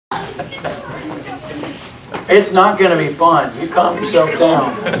It's not going to be fun. You calm yourself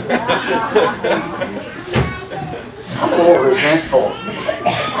down. I'm a little resentful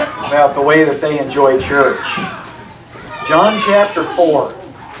about the way that they enjoy church. John chapter 4.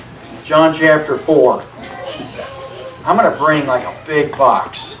 John chapter 4. I'm going to bring like a big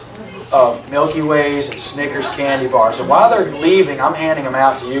box of Milky Ways and Snickers candy bars. And while they're leaving, I'm handing them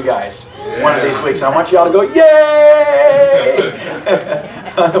out to you guys one of these weeks. I want you all to go, yay!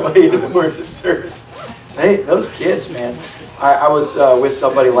 On the way to the worship service. Hey, those kids, man. I was with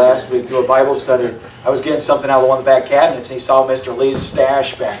somebody last week doing a Bible study. I was getting something out of one of the back cabinets, and he saw Mr. Lee's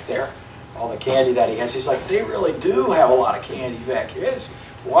stash back there. All the candy that he has. He's like, they really do have a lot of candy back here.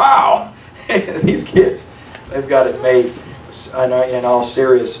 Wow! These kids, they've got it made. In all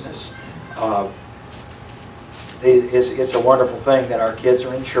seriousness, it's a wonderful thing that our kids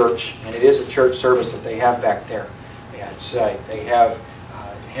are in church, and it is a church service that they have back there. They have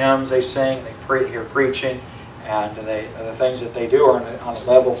hymns they sing, they hear preaching, and the things that they do are on a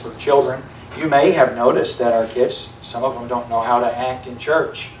level for children. You may have noticed that our kids, some of them don't know how to act in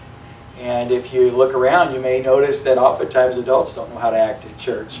church. And if you look around, you may notice that oftentimes adults don't know how to act in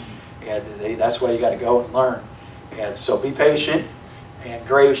church. And that's why you got to go and learn. And so be patient and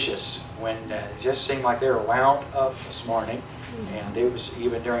gracious. When it just seemed like they were wound up this morning, and it was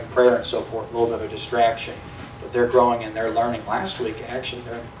even during prayer and so forth, a little bit of a distraction. But they're growing and they're learning. Last week, actually,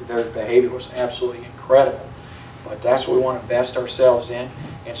 their behavior was absolutely incredible. But that's what we want to invest ourselves in.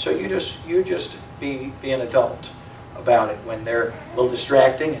 And so you just be an adult about it when they're a little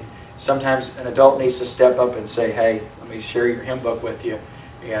distracting. And sometimes an adult needs to step up and say, hey, let me share your hymn book with you.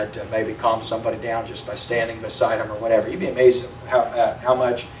 And maybe calm somebody down just by standing beside them or whatever. You'd be amazed at how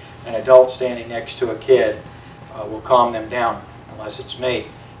much an adult standing next to a kid will calm them down, unless it's me.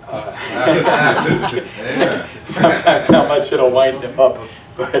 Sometimes how much it'll wind them up.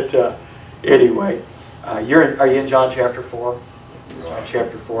 But anyway, are you in John chapter 4? John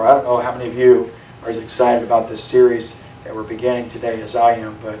chapter 4. I don't know how many of you are as excited about this series that we're beginning today as I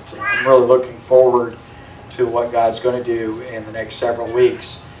am, but I'm really looking forward to what God's going to do in the next several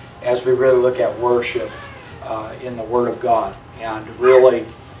weeks as we really look at worship in the Word of God. And really,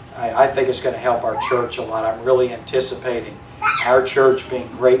 I think it's going to help our church a lot. I'm really anticipating our church being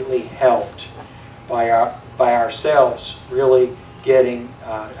greatly helped by ourselves really getting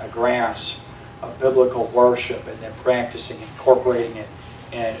a grasp of biblical worship and then practicing, incorporating it,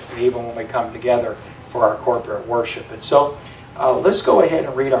 and even when we come together for our corporate worship. And so, let's go ahead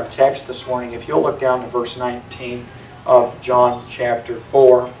and read our text this morning. If you'll look down to verse 19 of John chapter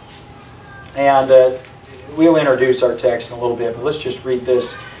 4. And we'll introduce our text in a little bit, but let's just read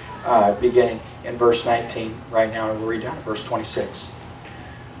this beginning in verse 19 right now, and we'll read down to verse 26.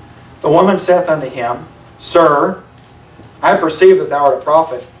 The woman saith unto him, Sir, I perceive that thou art a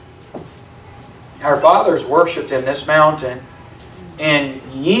prophet. Our fathers worshipped in this mountain, and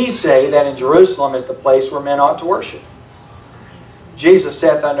ye say that in Jerusalem is the place where men ought to worship. Jesus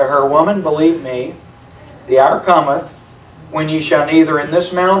saith unto her, Woman, believe me, the hour cometh when ye shall neither in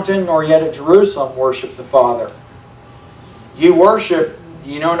this mountain nor yet at Jerusalem worship the Father. Ye worship,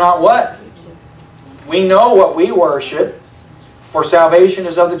 ye know not what. We know what we worship, for salvation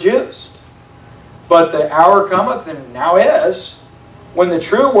is of the Jews. But the hour cometh, and now is, when the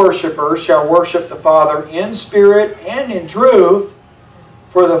true worshippers shall worship the Father in spirit and in truth,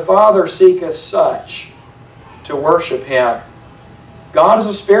 for the Father seeketh such to worship Him. God is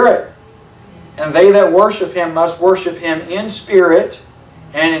a spirit, and they that worship Him must worship Him in spirit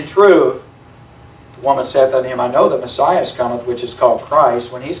and in truth. The woman saith unto him, I know that Messiah cometh, which is called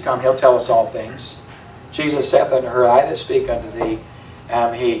Christ. When He's come, He'll tell us all things. Jesus saith unto her, I that speak unto thee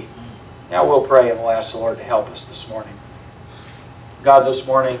am He. Now we'll pray and we'll ask the Lord to help us this morning. God, this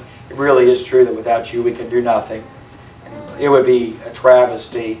morning, it really is true that without You we can do nothing. And it would be a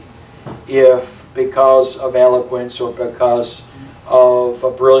travesty if, because of eloquence or because of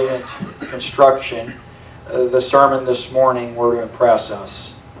a brilliant construction, the sermon this morning were to impress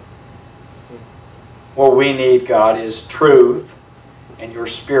us. What we need, God, is truth and Your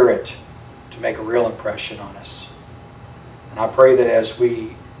Spirit to make a real impression on us. And I pray that as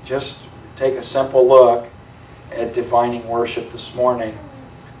we just take a simple look at defining worship this morning,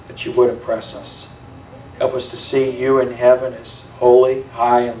 that You would impress us. Help us to see You in heaven as holy,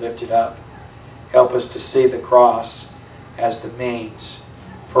 high, and lifted up. Help us to see the cross as the means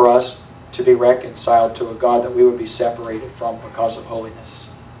for us to be reconciled to a God that we would be separated from because of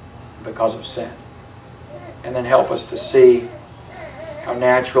holiness, because of sin. And then help us to see how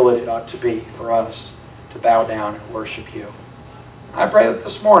natural it ought to be for us to bow down and worship You. I pray that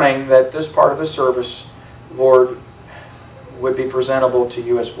this morning, that this part of the service, Lord, would be presentable to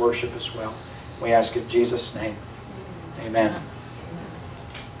you as worship as well. We ask in Jesus' name. Amen.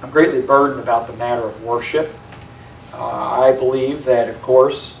 I'm greatly burdened about the matter of worship. I believe that, of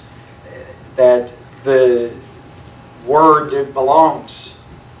course, that the Word belongs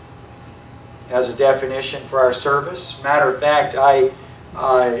as a definition for our service. Matter of fact,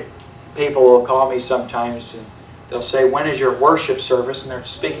 people will call me sometimes and they'll say, when is your worship service? And they're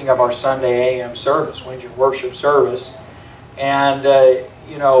speaking of our Sunday a.m. service. When's your worship service? And,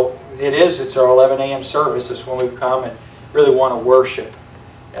 you know, it's our 11 a.m. service. It's when we've come and really want to worship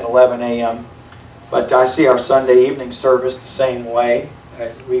at 11 a.m. But I see our Sunday evening service the same way.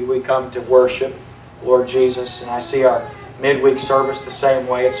 We come to worship Lord Jesus, and I see our midweek service the same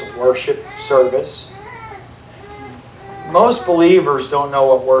way. It's a worship service. Most believers don't know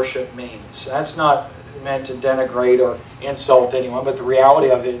what worship means. That's not meant to denigrate or insult anyone, but the reality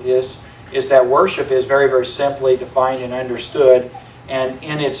of it is that worship is very, very simply defined and understood, and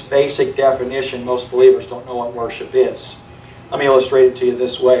in its basic definition, most believers don't know what worship is. Let me illustrate it to you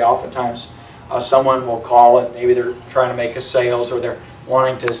this way. Oftentimes, someone will call it, maybe they're trying to make a sales, or they're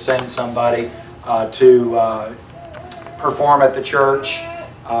wanting to send somebody to perform at the church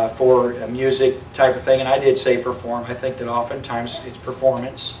for a music type of thing. And I did say perform. I think that oftentimes it's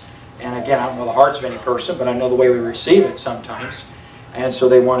performance. And again, I don't know the hearts of any person, but I know the way we receive it sometimes. And so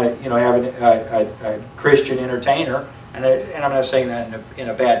they want to, have a Christian entertainer. And I'm not saying that in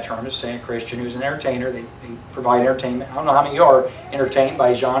a bad term. I'm just saying a Christian who's an entertainer. They provide entertainment. I don't know how many of you are entertained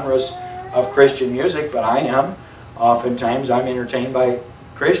by genres of Christian music, but I am. Oftentimes I'm entertained by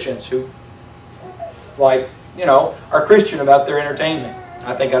Christians who, are Christian about their entertainment.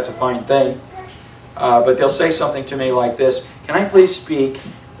 I think that's a fine thing. But they'll say something to me like this: can I please speak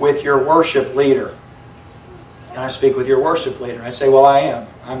with your worship leader? And I speak with your worship leader. I say, well, I am.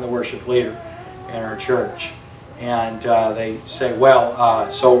 I'm the worship leader in our church. And they say, well,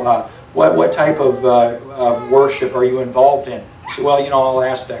 what type of worship are you involved in? I say, well, all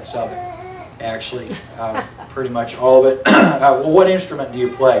aspects of it, actually. Pretty much all of it. Well, what instrument do you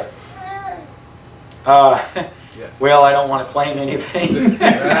play? Yes. Well, I don't want to claim anything.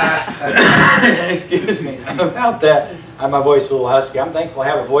 Excuse me about that. My voice is a little husky. I'm thankful I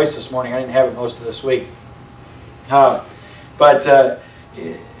have a voice this morning. I didn't have it most of this week. Well,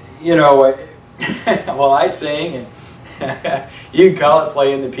 I sing, and you can call it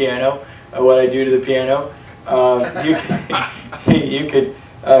playing the piano, what I do to the piano. You could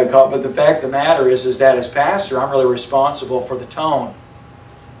call it, but the fact of the matter is that as pastor, I'm really responsible for the tone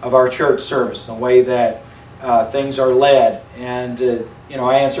of our church service, the way that things are led, and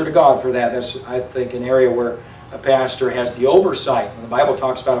I answer to God for that. That's, I think, an area where a pastor has the oversight. When the Bible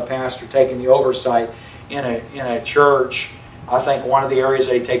talks about a pastor taking the oversight in a church, I think one of the areas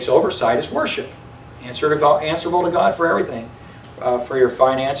that he takes oversight is worship. Answerable to God for everything, for your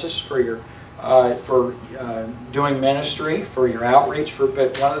finances, for your doing ministry, for your outreach.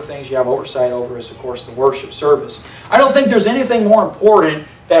 But one of the things you have oversight over is, of course, the worship service. I don't think there's anything more important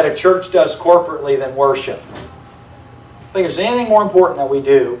that a church does corporately than worship. I don't think there's anything more important that we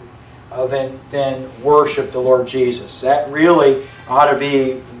do than worship the Lord Jesus. That really ought to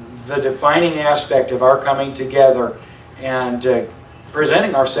be the defining aspect of our coming together and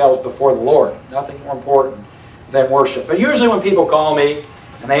presenting ourselves before the Lord. Nothing more important than worship. But usually when people call me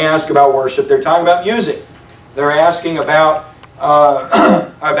and they ask about worship, they're talking about music. They're asking about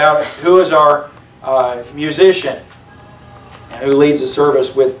who is our musician and who leads the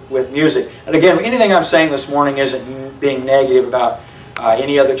service with music. And again, anything I'm saying this morning isn't being negative about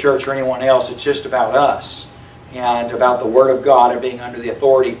any other church or anyone else. It's just about us and about the Word of God and being under the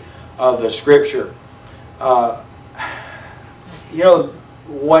authority of the Scripture.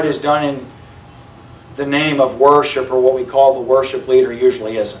 What is done in the name of worship, or what we call the worship leader,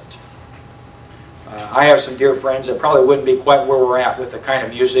 usually isn't. I have some dear friends that probably wouldn't be quite where we're at with the kind of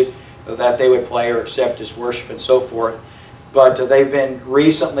music that they would play or accept as worship and so forth. But they've been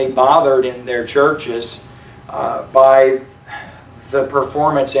recently bothered in their churches by the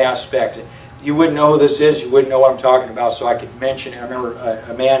performance aspect. You wouldn't know who this is. You wouldn't know what I'm talking about, so I could mention it. I remember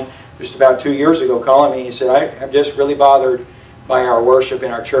a man just about 2 years ago calling me. He said, I'm just really bothered by our worship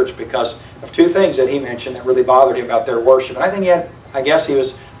in our church because of two things that he mentioned that really bothered him about their worship. And I think the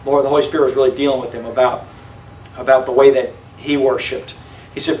Holy Spirit was really dealing with him about the way that he worshipped.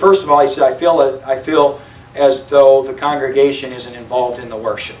 He said, first of all, he said, I feel as though the congregation isn't involved in the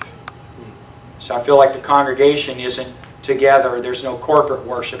worship. So I feel like the congregation isn't together. There's no corporate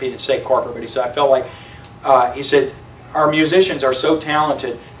worship. He didn't say corporate, but he said, I felt like, he said, our musicians are so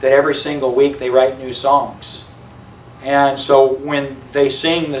talented that every single week they write new songs. And so when they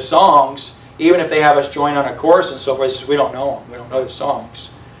sing the songs, even if they have us join on a chorus and so forth, he says, we don't know them. We don't know the songs.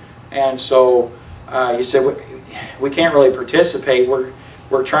 And so he said, we can't really participate.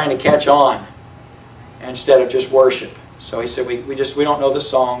 We're trying to catch on instead of just worship. So he said, we don't know the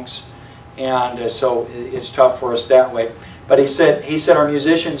songs, and so it's tough for us that way. But he said our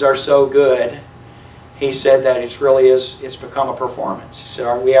musicians are so good. He said that it's become a performance. He said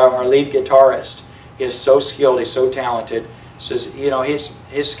our lead guitarist is so skilled, he's so talented. He says, you know, he's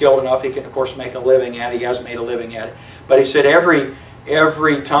skilled enough. He can of course make a living at it. He has made a living at it. But he said every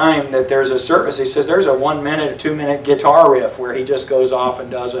time that there's a service, he says there's a 1 minute, 2 minute guitar riff where he just goes off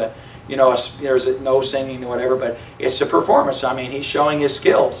and does there's no singing or whatever, but it's a performance. I mean, he's showing his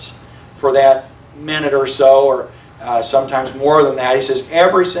skills for that minute or so, or sometimes more than that. He says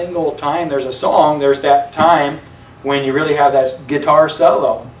every single time there's a song, there's that time when you really have that guitar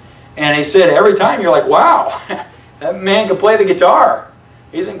solo. And he said every time you're like, wow, that man can play the guitar.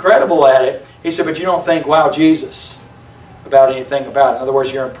 He's incredible at it. He said, but you don't think, wow, Jesus, about anything about it. In other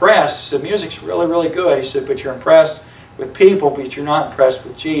words, you're impressed. He said, music's really, really good. He said, but you're impressed with people, but you're not impressed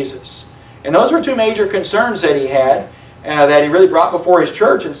with Jesus. And those were two major concerns that he had, that he really brought before his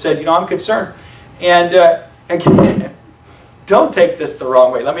church and said, you know, I'm concerned. And again, don't take this the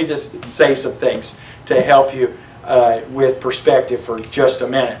wrong way. Let me just say some things to help you with perspective for just a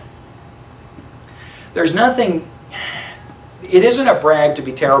minute. There's nothing, it isn't a brag to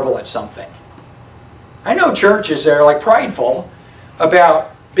be terrible at something. I know churches that are like prideful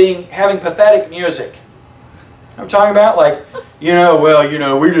about having pathetic music. I'm talking about like,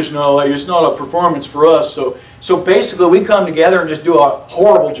 we're just not, like, it's not a performance for us. So basically we come together and just do a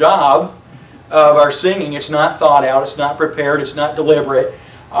horrible job of our singing. It's not thought out, it's not prepared, it's not deliberate.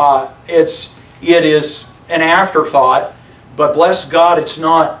 It is an afterthought, but bless God,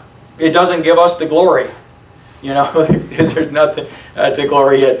 it doesn't give us the glory. You know, there's nothing to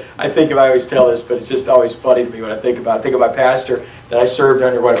glory in. I always tell this, but it's just always funny to me when I think about it. I think of my pastor that I served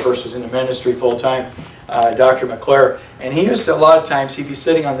under when I first was in the ministry full time, Dr. McClure. And he used to, a lot of times, he'd be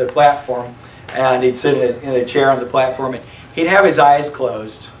sitting on the platform, and he'd sit in a chair on the platform, and he'd have his eyes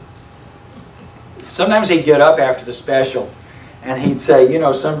closed. Sometimes he'd get up after the special, and he'd say, you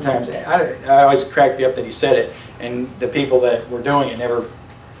know, sometimes, I always cracked me up that he said it, and the people that were doing it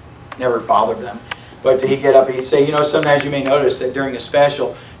never bothered them. But he'd get up and he'd say, you know, sometimes you may notice that during the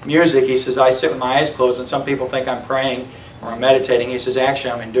special music, he says, I sit with my eyes closed, and some people think I'm praying or I'm meditating. He says, actually,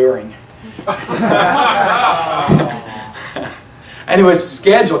 I'm enduring. And it was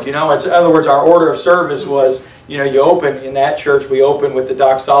scheduled, you know. In other words, our order of service was, you know, you open, in that church, we open with the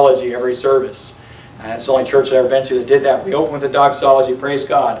doxology every service. And it's the only church I've ever been to that did that. We open with the doxology, praise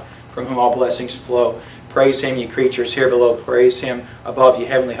God, from whom all blessings flow. Praise Him, ye creatures here below. Praise Him above, ye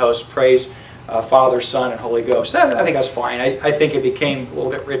heavenly hosts. Praise Father, Son, and Holy Ghost. I think that's fine. I think it became a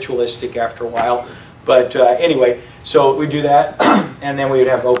little bit ritualistic after a while. But anyway, so we do that, and then we would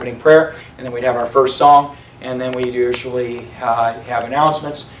have opening prayer, and then we'd have our first song, and then we'd usually have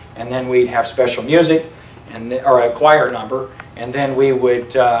announcements, and then we'd have special music, or a choir number, and then we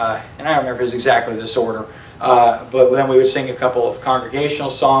would, and I don't remember if it was exactly this order, but then we would sing a couple of congregational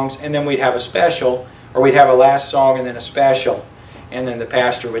songs, and then we'd have a special, or we'd have a last song and then a special. And then the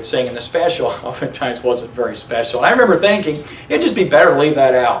pastor would sing, and the special oftentimes wasn't very special. And I remember thinking, it'd just be better to leave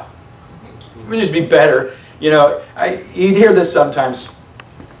that out. It would just be better. You know, you'd hear this sometimes.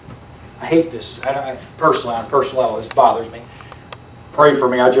 I hate this. Personally, on a personal level, this bothers me. Pray for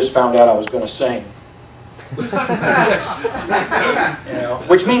me, I just found out I was going to sing. You know,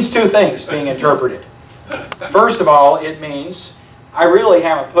 which means two things being interpreted. First of all, it means I really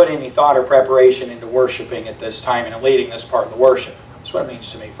haven't put any thought or preparation into worshiping at this time and leading this part of the worship. That's what it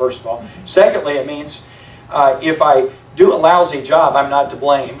means to me, first of all. Secondly, it means if I do a lousy job, I'm not to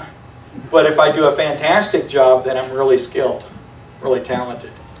blame. But if I do a fantastic job, then I'm really skilled, really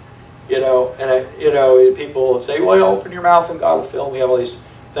talented. You know, and people will say, well, open your mouth and God will fill. We have all these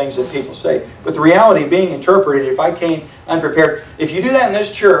things that people say. But the reality being interpreted, if I came unprepared, if you do that in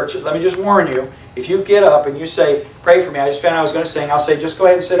this church, let me just warn you, if you get up and you say, pray for me, I just found out I was going to sing, I'll say, just go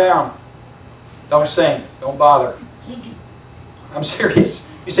ahead and sit down. Don't sing. Don't bother. I'm serious.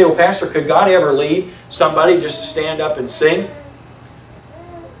 You say, well, Pastor, could God ever lead somebody just to stand up and sing?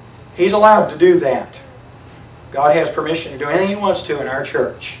 He's allowed to do that. God has permission to do anything He wants to in our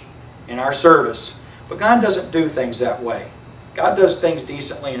church, in our service. But God doesn't do things that way. God does things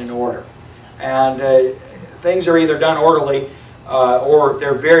decently and in order. And things are either done orderly or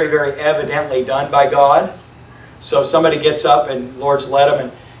they're very, very evidently done by God. So if somebody gets up and the Lord's led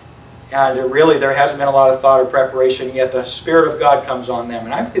them and really there hasn't been a lot of thought or preparation, yet the Spirit of God comes on them.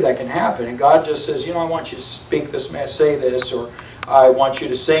 And I believe that can happen. And God just says, you know, I want you to speak this, say this, or I want you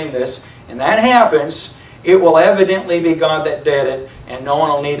to sing this. and that happens, it will evidently be God that did it, and no one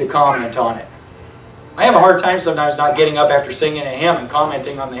will need to comment on it. I have a hard time sometimes not getting up after singing a hymn and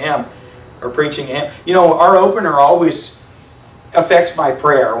commenting on the hymn or preaching a hymn. You know, our opener always affects my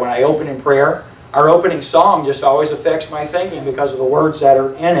prayer. When I open in prayer, our opening song just always affects my thinking because of the words that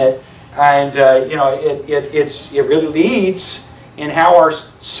are in it. And, you know, it really leads in how our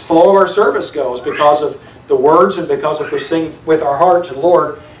flow of our service goes because of the words and because if we sing with our heart to the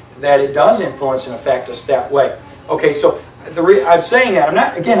Lord, that it does influence and affect us that way. Okay, so I'm saying that. I'm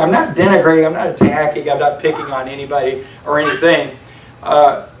not denigrating, I'm not attacking, I'm not picking on anybody or anything.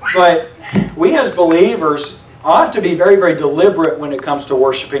 But we as believers ought to be very, very deliberate when it comes to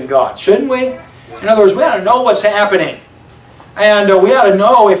worshiping God, shouldn't we? In other words, we ought to know what's happening. And we ought to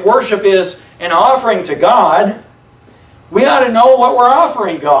know if worship is an offering to God, we ought to know what we're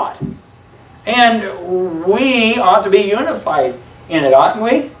offering God. And we ought to be unified in it, oughtn't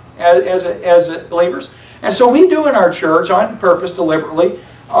we, as believers? And so we do in our church, on purpose, deliberately,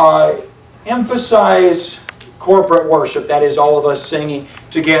 emphasize corporate worship. That is, all of us singing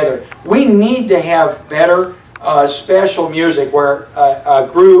together. We need to have better special music where a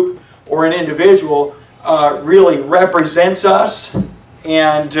group or an individual really represents us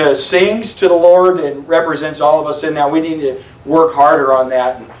and sings to the Lord and represents all of us in that. We need to work harder on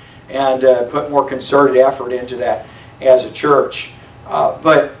that and put more concerted effort into that as a church.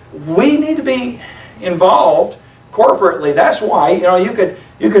 But we need to be involved corporately. That's why, you know, you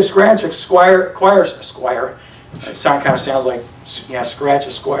could scratch a choir. That kind of sounds like, yeah, scratch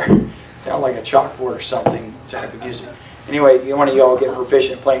a square. Sounds like a chalkboard or something type of music. Anyway, one of y'all get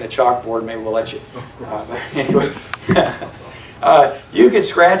proficient playing the chalkboard, maybe we'll let you. Anyway, you could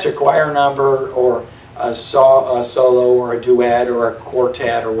scratch a choir number or a solo or a duet or a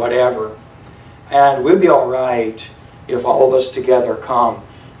quartet or whatever, and we'd be all right if all of us together come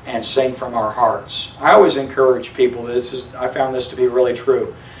and sing from our hearts. I always encourage people, I found this to be really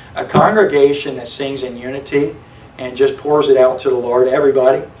true. A congregation that sings in unity and just pours it out to the Lord,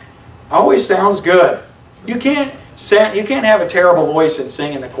 everybody, always sounds good. You can't have a terrible voice and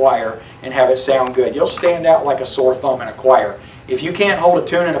sing in the choir and have it sound good. You'll stand out like a sore thumb in a choir. If you can't hold a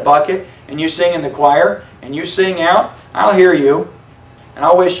tune in a bucket and you sing in the choir and you sing out, I'll hear you. And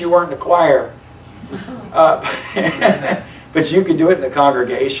I wish you weren't in the choir. But you can do it in the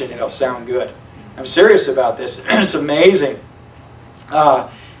congregation and it'll sound good. I'm serious about this. It's amazing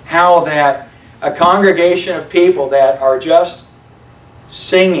how that a congregation of people that are just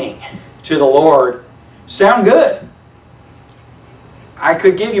singing to the Lord sound good. I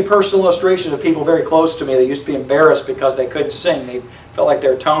could give you personal illustrations of people very close to me that used to be embarrassed because they couldn't sing. They felt like they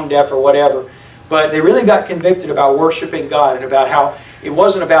were tone deaf or whatever. But they really got convicted about worshiping God and about how it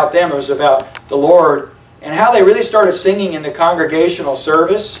wasn't about them, it was about the Lord. And how they really started singing in the congregational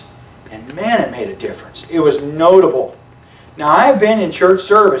service. And man, it made a difference. It was notable. Now, I've been in church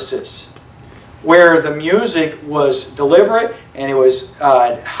services where the music was deliberate and it was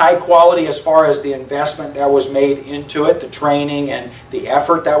high quality as far as the investment that was made into it, the training and the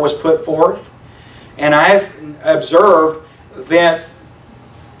effort that was put forth. And I've observed that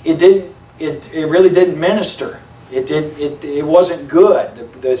it really didn't minister. It wasn't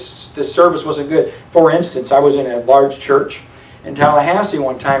good. The service wasn't good. For instance, I was in a large church in Tallahassee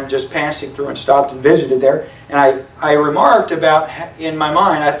one time, just passing through and stopped and visited there. And I remarked about, in my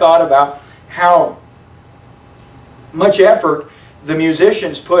mind, I thought about how much effort the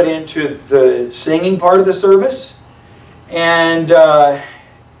musicians put into the singing part of the service. And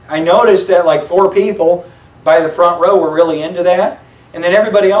I noticed that like 4 people by the front row were really into that. And then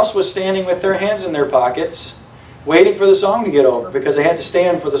everybody else was standing with their hands in their pockets, waiting for the song to get over because they had to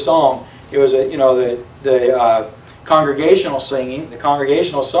stand for the song. It was the congregational singing, the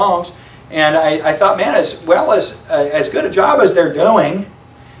congregational songs. And I thought, man, as good a job as they're doing,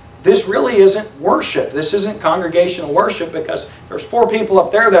 this really isn't worship. This isn't congregational worship because there's 4 people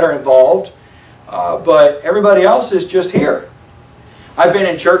up there that are involved, but everybody else is just here. I've been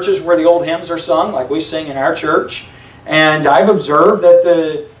in churches where the old hymns are sung, like we sing in our church, and I've observed that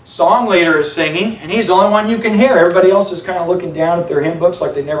the song leader is singing, and he's the only one you can hear. Everybody else is kind of looking down at their hymn books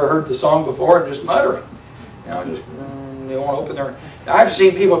like they never heard the song before and just muttering. You know, just they won't open their... I've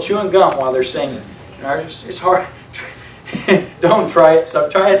seen people chewing gum while they're singing. You know, it's hard... Don't try it.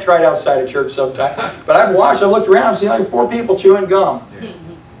 Try it outside of church sometime. But I've looked around and seen like 4 people chewing gum.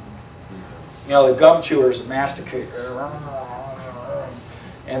 You know, the gum chewers, the masticate.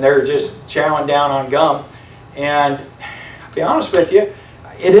 And they're just chowing down on gum. And I'll be honest with you,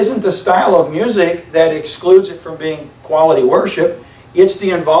 it isn't the style of music that excludes it from being quality worship. It's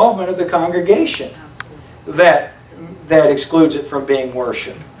the involvement of the congregation that excludes it from being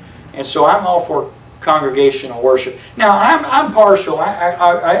worship. And so I'm all for congregational worship. Now, I'm partial.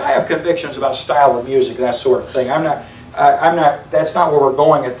 I have convictions about style of music, that sort of thing. That's not where we're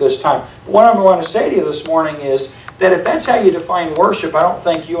going at this time. But what I want to say to you this morning is that if that's how you define worship, I don't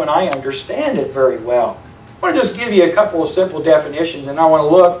think you and I understand it very well. I want to just give you a couple of simple definitions, and I want to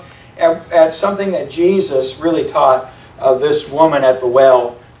look at something that Jesus really taught this woman at the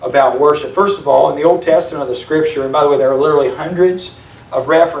well about worship. First of all, in the Old Testament of the Scripture, and by the way, there are literally hundreds of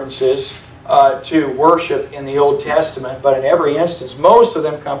references to worship in the Old Testament, but in every instance, most of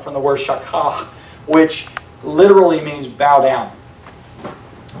them come from the word shakah, which literally means bow down.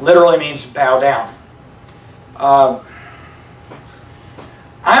 Literally means bow down.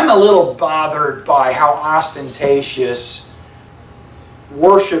 I'm a little bothered by how ostentatious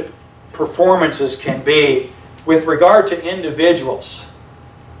worship performances can be with regard to individuals.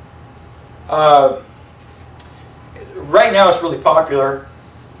 Right now it's really popular,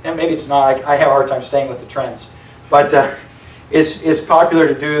 and maybe it's not. I have a hard time staying with the trends, but it's popular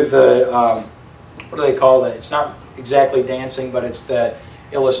to do the what do they call that? It's not exactly dancing, but it's the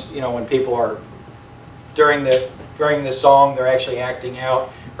when people are during the song, they're actually acting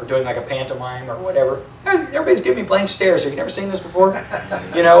out or doing like a pantomime or whatever. Everybody's giving me blank stares. Have you never seen this before?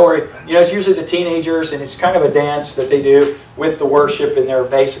 Or it's usually the teenagers, and it's kind of a dance that they do with the worship, and they're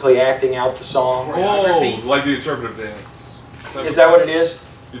basically acting out the song. Oh, like the interpretive dance. Is that what it is?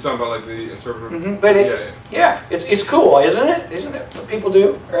 You're talking about like the interpretive? Mm-hmm. But yeah, it's cool, isn't it? Isn't it what people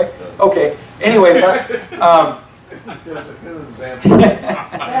do, right? Okay. Anyway, Give us an example.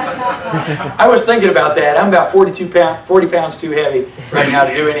 I was thinking about that. I'm about 40 pounds too heavy right now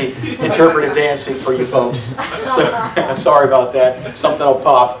to do any interpretive dancing for you folks. So sorry about that. Something will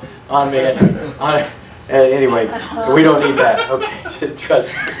pop on me. Anyway, we don't need that. Okay, just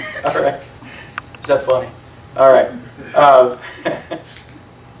trust me. All right. Is that funny? All right.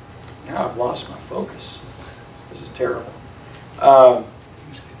 Now I've lost my focus. This is terrible.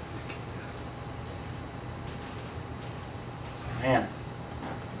 Man.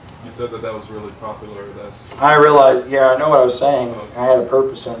 You said that was really popular. I realized, yeah, I know what I was saying. Okay. I had a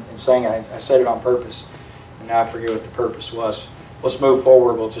purpose in saying it. I said it on purpose, and now I forget what the purpose was. Let's move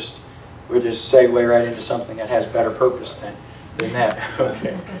forward. We'll just segue right into something that has better purpose than that.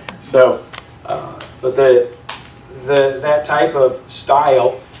 Okay. So, but that type of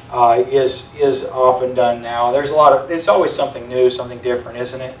style is often done now. There's it's always something new, something different,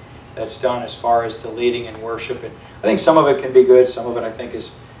 isn't it? That's done as far as the leading and worship. And I think some of it can be good. Some of it I think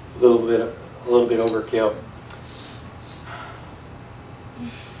is a little bit overkill.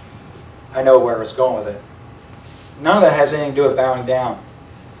 I know where it's going with it. None of that has anything to do with bowing down.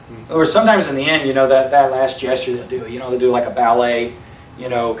 In other words, sometimes in the end, that last gesture they'll do. They do like a ballet,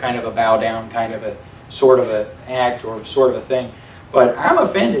 kind of a bow down, kind of a sort of an act or sort of a thing. But I'm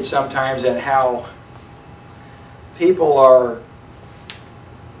offended sometimes at how people are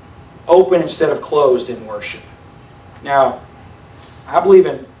open instead of closed in worship. Now, I believe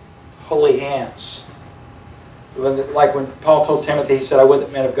in holy hands. Like when Paul told Timothy, he said, I would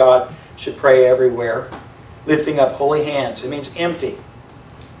that men of God should pray everywhere, lifting up holy hands. It means empty.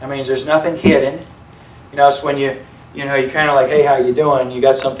 That means there's nothing hidden. It's when you kind of like, hey, how you doing? You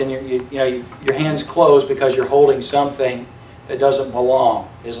got something, your hands closed because you're holding something that doesn't belong,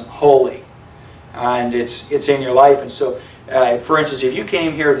 isn't holy. And it's in your life. And so, for instance, if you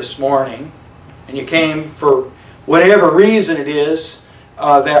came here this morning, and you came for whatever reason it is,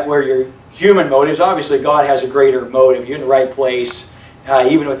 that were your human motives, obviously God has a greater motive. You're in the right place,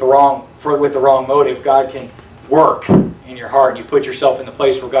 even with the wrong motive, God can work in your heart, and you put yourself in the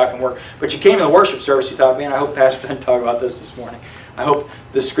place where God can work. But you came to the worship service, you thought, man, I hope Pastor doesn't talk about this morning. I hope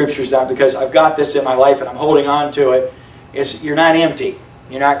the Scripture's down because I've got this in my life and I'm holding on to it. You're not empty.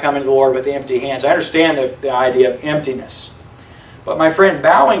 You're not coming to the Lord with empty hands. I understand the idea of emptiness. But my friend,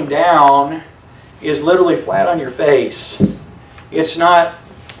 bowing down is literally flat on your face. It's not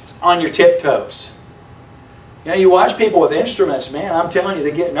on your tiptoes. You watch people with instruments, man, I'm telling you,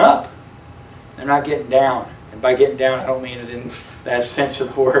 they're getting up. They're not getting down. And by getting down, I don't mean it in that sense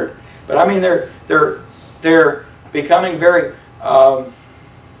of the word. But I mean they're becoming very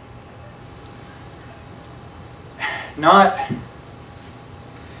not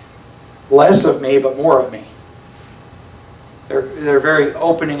less of me, but more of me. They're very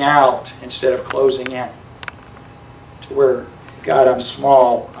opening out instead of closing in. To where, God, I'm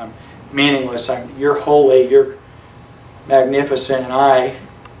small, I'm meaningless, you're holy, you're magnificent, and I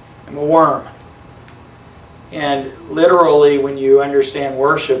am a worm. And literally, when you understand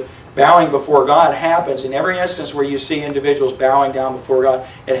worship, bowing before God happens. In every instance where you see individuals bowing down before God,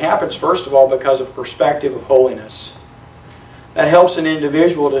 it happens, first of all, because of perspective of holiness. that helps an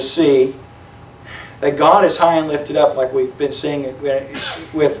individual to see that God is high and lifted up, like we've been seeing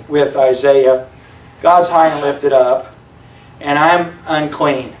with Isaiah. God's high and lifted up, and I'm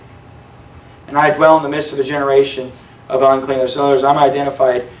unclean. And I dwell in the midst of a generation of uncleanness. In other words, I'm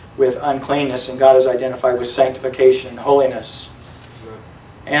identified with uncleanness, and God is identified with sanctification and holiness.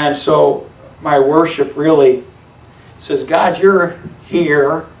 And so my worship really says, God, you're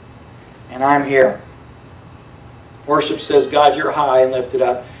here, and I'm here. Worship says, God, you're high and lifted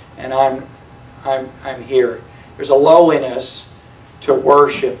up, and I'm here. There's a lowliness to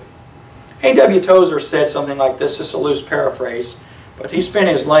worship. A.W. Tozer said something like this. This is a loose paraphrase, but he spent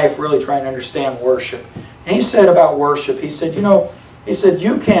his life really trying to understand worship. And he said about worship, he said,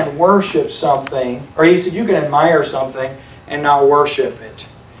 you can worship something, or he said, you can admire something and not worship it.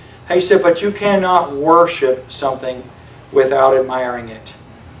 He said, but you cannot worship something without admiring it.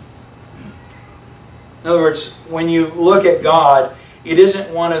 In other words, when you look at God, it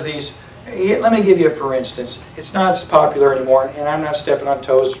isn't one of these. Let me give you a for instance. It's not as popular anymore, and I'm not stepping on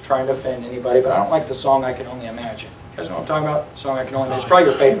toes or trying to offend anybody, but I don't like the song I Can Only Imagine. You guys know what I'm talking about? The song I Can Only Imagine. It's probably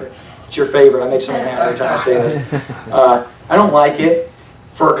your favorite. It's your favorite. I make somebody mad every time I say this. I don't like it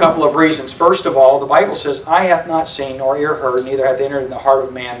for a couple of reasons. First of all, the Bible says, eye hath not seen, nor ear heard, neither hath entered in the heart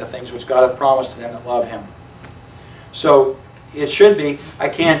of man the things which God hath promised to them that love Him. So it should be, I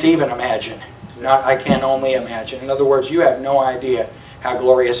can't even imagine. Not, I can only imagine. In other words, you have no idea how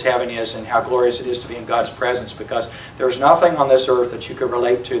glorious heaven is and how glorious it is to be in God's presence, because there's nothing on this earth that you could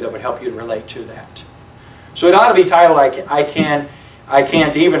relate to that would help you to relate to that. So it ought to be titled, I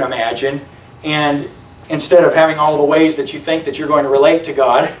can't even imagine, and instead of having all the ways that you think that you're going to relate to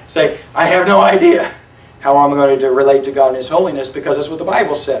God, say, I have no idea how I'm going to relate to God in His holiness, because that's what the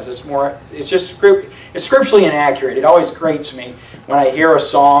Bible says. It's scripturally inaccurate. It always grates me when I hear a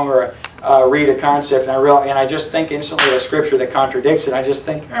song or read a concept, and I just think instantly of a scripture that contradicts it. I just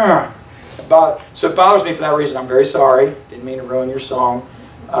think, so it bothers me for that reason. I'm very sorry. Didn't mean to ruin your song,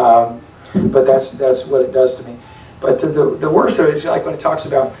 but that's what it does to me. But the worst of it is like when it talks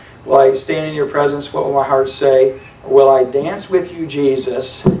about, will I stand in your presence? What will my heart say? Or will I dance with you,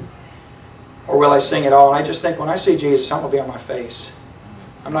 Jesus? Or will I sing it all? And I just think when I see Jesus, I'm going to be on my face.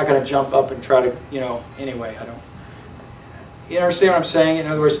 I'm not going to jump up and try to, anyway, I don't. You understand what I'm saying? In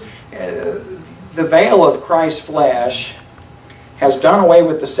other words, the veil of Christ's flesh has done away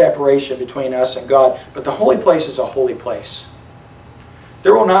with the separation between us and God, but the holy place is a holy place.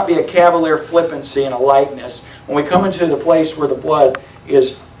 There will not be a cavalier flippancy and a lightness when we come into the place where the blood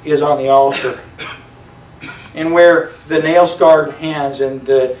is on the altar, and where the nail-scarred hands and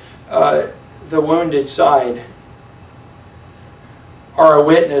the wounded side are a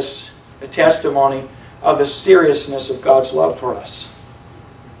witness, a testimony of the seriousness of God's love for us.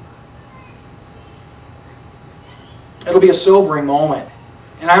 It'll be a sobering moment.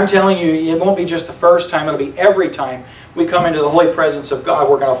 And I'm telling you, it won't be just the first time, it'll be every time we come into the holy presence of God,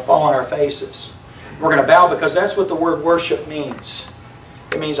 we're going to fall on our faces. We're going to bow, because that's what the word worship means.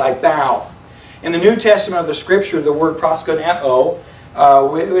 It means I bow. In the New Testament of the Scripture, the word proskuneo,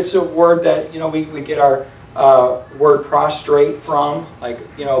 it's a word that we get our word prostrate from,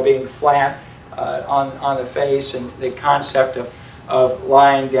 like being flat on the face, and the concept of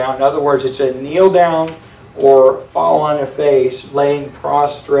lying down. In other words, it's a kneel down or fall on your face, laying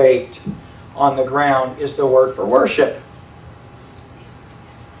prostrate on the ground is the word for worship.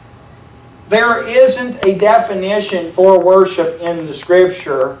 There isn't a definition for worship in the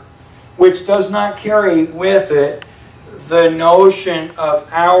Scripture which does not carry with it the notion of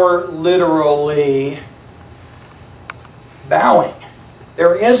our literally bowing.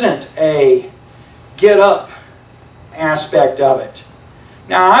 There isn't a get up aspect of it.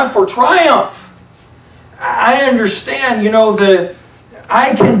 Now, I'm for triumph. I understand,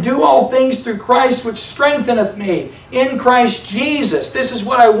 I can do all things through Christ which strengtheneth me. In Christ Jesus. This is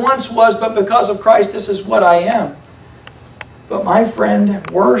what I once was, but because of Christ, this is what I am. But my friend,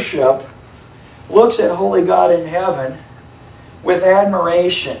 worship looks at holy God in heaven with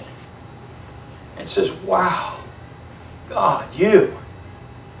admiration and says, wow, God, you.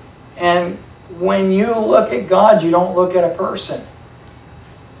 And when you look at God, you don't look at a person.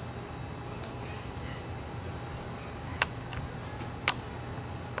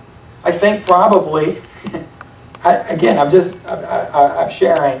 I think probably, I'm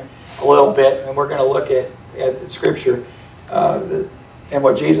sharing a little bit, and we're going to look at the Scripture and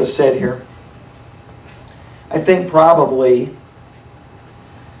what Jesus said here. I think probably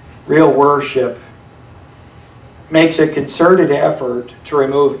real worship makes a concerted effort to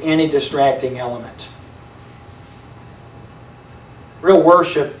remove any distracting element. Real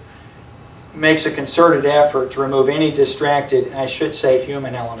worship makes a concerted effort to remove any distracted, I should say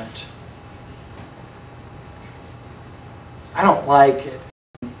human element. I don't like it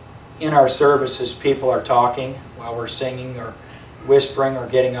in our services people are talking while we're singing or whispering or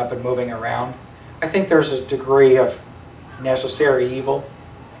getting up and moving around. I think there's a degree of necessary evil.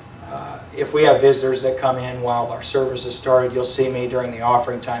 If we have visitors that come in while our service has started, you'll see me during the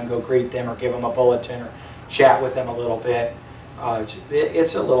offering time go greet them or give them a bulletin or chat with them a little bit.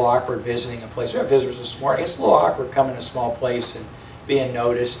 It's a little awkward visiting a place. We have visitors this morning. It's a little awkward coming to a small place and being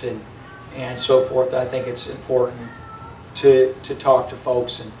noticed and so forth. I think it's important to talk to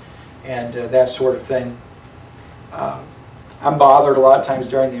folks and that sort of thing. I'm bothered a lot of times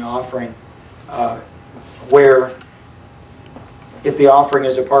during the offering where if the offering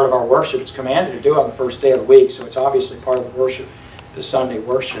is a part of our worship, it's commanded to do it on the first day of the week, so it's obviously part of the worship, the Sunday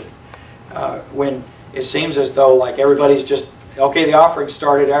worship. When it seems as though like everybody's just, okay, the offering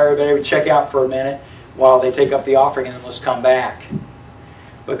started, everybody check out for a minute while they take up the offering and then let's come back.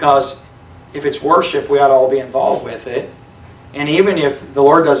 Because if it's worship, we ought to all be involved with it. And even if the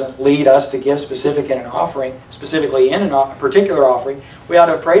Lord doesn't lead us to give specifically in a particular offering, we ought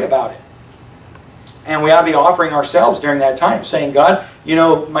to have prayed about it. And we ought to be offering ourselves during that time, saying, God, you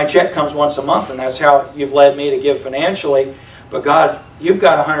know, my check comes once a month, and that's how you've led me to give financially. But God, you've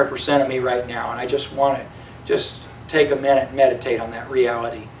got 100% of me right now, and I just want to just take a minute and meditate on that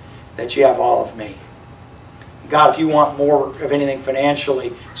reality, that you have all of me. God, if you want more of anything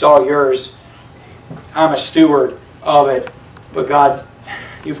financially, it's all yours. I'm a steward of it. But God,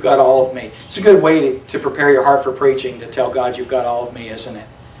 you've got all of me. It's a good way to prepare your heart for preaching, to tell God you've got all of me, isn't it?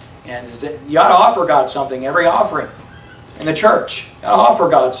 And you ought to offer God something every offering in the church. You ought to offer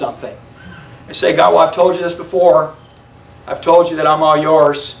God something. And say, God, well, I've told you this before. I've told you that I'm all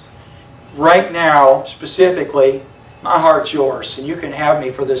yours. Right now, specifically, my heart's yours, and you can have me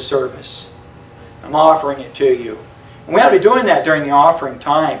for this service. I'm offering it to you. And we ought to be doing that during the offering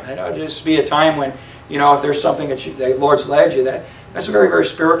time. It ought to just be a time when, you know, if there's something that the Lord's led you, that's a very, very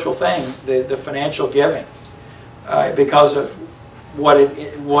spiritual thing, the financial giving, because of what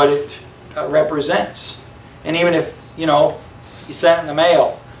it represents. And even if, you know, you sent it in the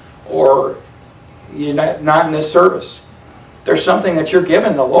mail or you're not in this service, there's something that you're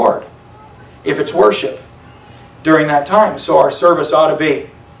giving the Lord if it's worship during that time. So our service ought to be.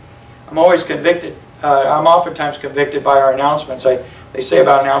 I'm always convicted. I'm oftentimes convicted by our announcements. They say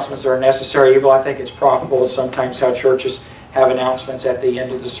about announcements are a necessary evil. I think it's profitable sometimes how churches have announcements at the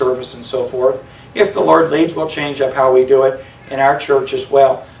end of the service and so forth. If the Lord leads, we'll change up how we do it in our church as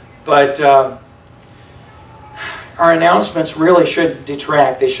well. But our announcements really shouldn't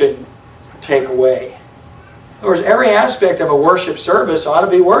detract. They shouldn't take away. In other words, every aspect of a worship service ought to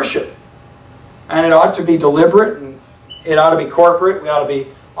be worship. And it ought to be deliberate, and it ought to be corporate. We ought to be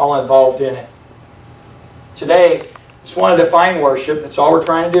all involved in it. Today, I just want to define worship. That's all we're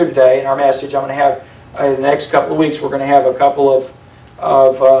trying to do today in our message. I'm going to have, in the next couple of weeks, we're going to have a couple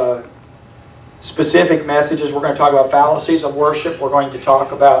of specific messages. We're going to talk about fallacies of worship. We're going to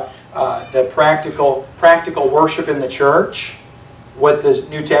talk about the practical worship in the church, what the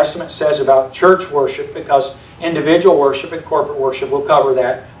New Testament says about church worship, because individual worship and corporate worship, we'll cover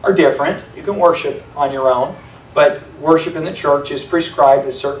that, are different. You can worship on your own, but worship in the church is prescribed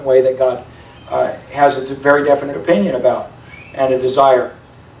a certain way that God has a very definite opinion about and a desire.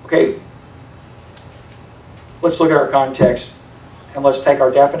 Okay, let's look at our context and let's take our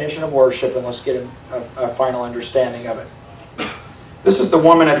definition of worship and let's get a final understanding of it. This is the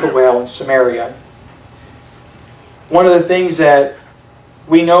woman at the well in Samaria. One of the things that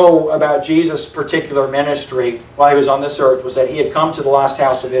we know about Jesus' particular ministry while he was on this earth was that he had come to the lost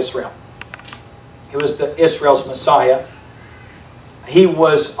house of Israel. He was Israel's Messiah. He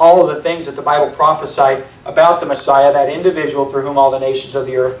was all of the things that the Bible prophesied about the Messiah, that individual through whom all the nations of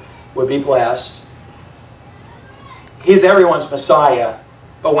the earth would be blessed. He's everyone's Messiah.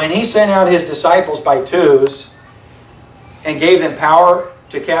 But when he sent out his disciples by twos and gave them power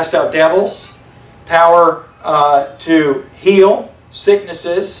to cast out devils, power to heal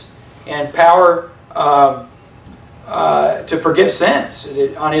sicknesses, and power to forgive sins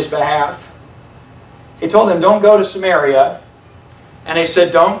on his behalf, he told them, don't go to Samaria. And he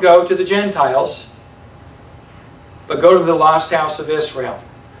said, don't go to the Gentiles, but go to the lost house of Israel.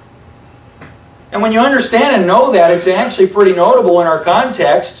 And when you understand and know that, it's actually pretty notable in our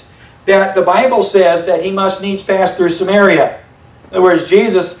context that the Bible says that he must needs pass through Samaria. In other words,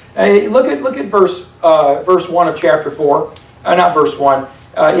 Jesus, look at verse 1 of chapter 4. Not verse 1.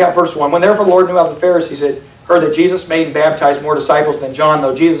 Verse 1. When therefore the Lord knew how the Pharisees had heard that Jesus made and baptized more disciples than John,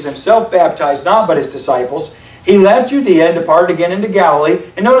 though Jesus himself baptized not but his disciples, He left Judea and departed again into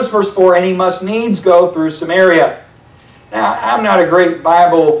Galilee. And notice verse 4, and he must needs go through Samaria. Now, I'm not a great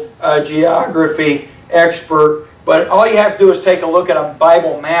Bible geography expert, but all you have to do is take a look at a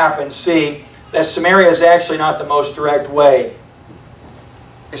Bible map and see that Samaria is actually not the most direct way.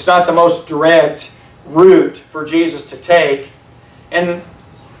 It's not the most direct route for Jesus to take. And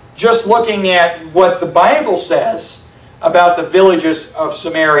just looking at what the Bible says about the villages of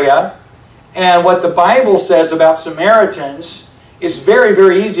Samaria and what the Bible says about Samaritans, it's very,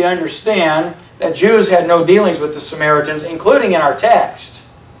 very easy to understand that Jews had no dealings with the Samaritans, including in our text.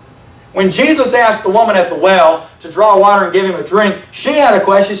 When Jesus asked the woman at the well to draw water and give him a drink, she had a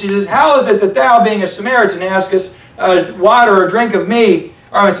question. She says, how is it that thou, being a Samaritan, askest water or drink of me?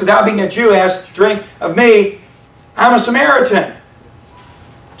 Or so thou, being a Jew, ask drink of me? I'm a Samaritan.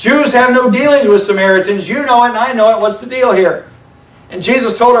 Jews have no dealings with Samaritans. You know it and I know it. What's the deal here? And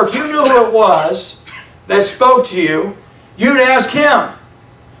Jesus told her, if you knew who it was that spoke to you, you'd ask him.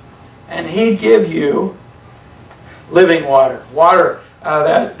 And he'd give you living water. Water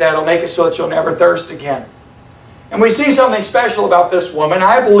that'll make it so that you'll never thirst again. And we see something special about this woman.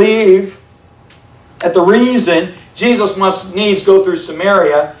 I believe that the reason Jesus must needs go through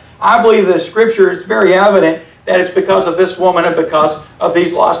Samaria, I believe the Scripture is very evident that it's because of this woman and because of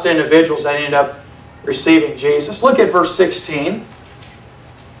these lost individuals that end up receiving Jesus. Look at verse 16.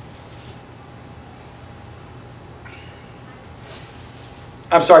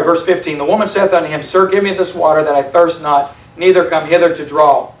 I'm sorry, verse 15. The woman saith unto him, Sir, give me this water that I thirst not, neither come hither to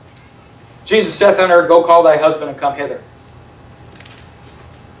draw. Jesus saith unto her, Go call thy husband and come hither.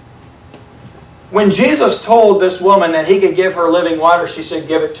 When Jesus told this woman that he could give her living water, she said,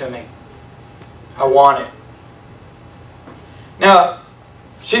 Give it to me. I want it. Now,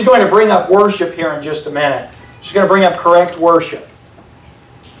 she's going to bring up worship here in just a minute. She's going to bring up correct worship.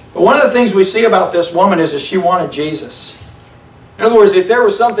 But one of the things we see about this woman is that she wanted Jesus. In other words, if there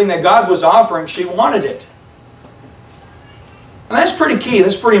was something that God was offering, she wanted it. And that's pretty key.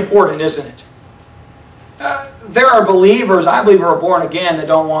 That's pretty important, isn't it? There are believers, I believe, who are born again that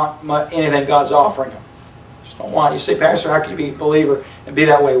don't want anything God's offering them. Just don't want it. You say, Pastor, how can you be a believer and be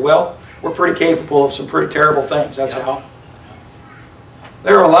that way? Well, we're pretty capable of some pretty terrible things. That's how.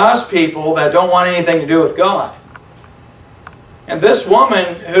 There are lots of people that don't want anything to do with God. And this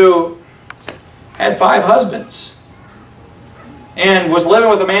woman who had 5 husbands and was living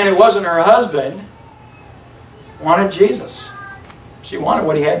with a man who wasn't her husband wanted Jesus. She wanted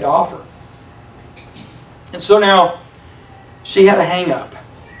what he had to offer. And so now she had a hang-up.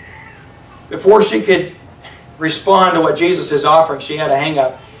 Before she could respond to what Jesus is offering, she had a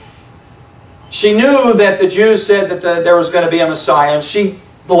hang-up. She knew that the Jews said that there was going to be a Messiah, and she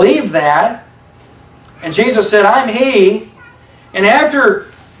believed that. And Jesus said, I'm He. And after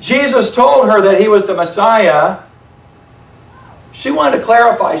Jesus told her that He was the Messiah, she wanted to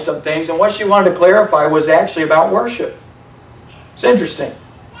clarify some things, and what she wanted to clarify was actually about worship. It's interesting.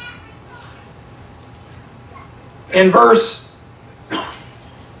 In verse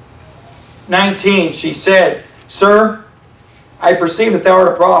 19, she said, Sir, I perceive that thou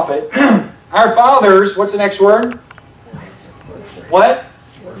art a prophet. Our fathers, what's the next word? What?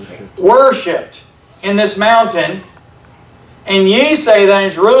 Worshipped in this mountain. And ye say that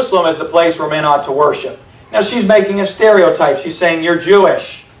in Jerusalem is the place where men ought to worship. Now she's making a stereotype. She's saying you're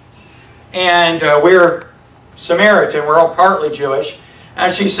Jewish. And we're Samaritan. We're all partly Jewish.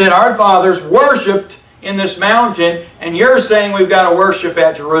 And she said our fathers worshipped in this mountain. And you're saying we've got to worship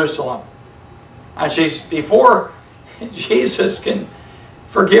at Jerusalem. And she's, before Jesus can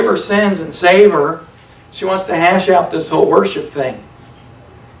forgive her sins and save her, she wants to hash out this whole worship thing.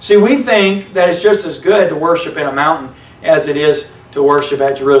 See, we think that it's just as good to worship in a mountain as it is to worship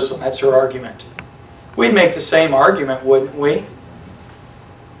at Jerusalem. That's her argument. We'd make the same argument, wouldn't we?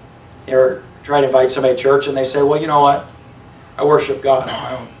 Or try to invite somebody to church and they say, well, you know what? I worship God on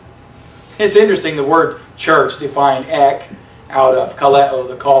my own. It's interesting, the word church defined ek out of kaleo,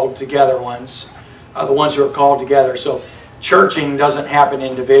 the called together ones, the ones who are called together. So churching doesn't happen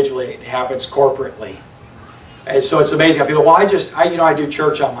individually, it happens corporately. And so it's amazing how people, well, I do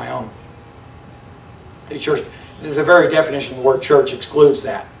church on my own. The church, the very definition of the word church excludes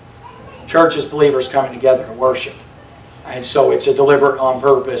that. Church is believers coming together to worship. And so it's a deliberate, on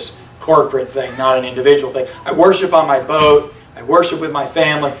purpose, corporate thing, not an individual thing. I worship on my boat. I worship with my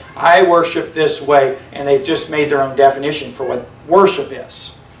family. I worship this way. And they've just made their own definition for what worship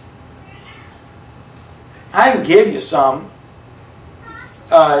is. I can give you some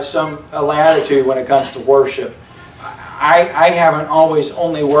latitude when it comes to worship. I haven't always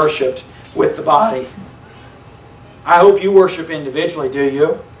only worshipped with the body. I hope you worship individually, do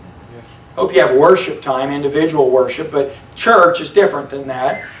you? Hope you have worship time, individual worship, but church is different than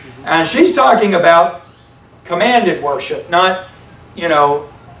that. And she's talking about commanded worship, not, you know,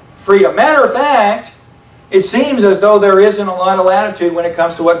 freedom. Matter of fact, it seems as though there isn't a lot of latitude when it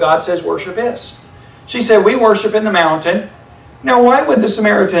comes to what God says worship is. She said, we worship in the mountain. Now, why would the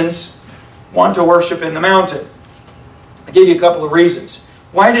Samaritans want to worship in the mountain? I'll give you a couple of reasons.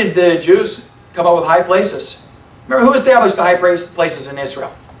 Why did the Jews come up with high places? Remember, who established the high places in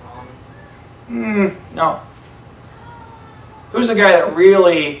Israel? No. Who's the guy that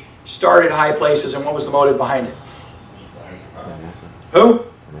really started high places, and what was the motive behind it? Who?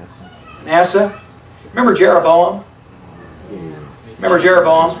 Manasseh. Remember Jeroboam? Remember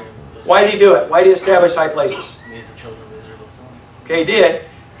Jeroboam? Why did he do it? Why did he establish high places? Okay, he did.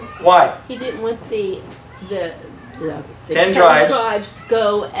 Why? He didn't want the 10 tribes to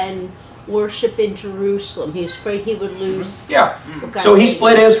go and worship in Jerusalem. He was afraid he would lose. Yeah. So he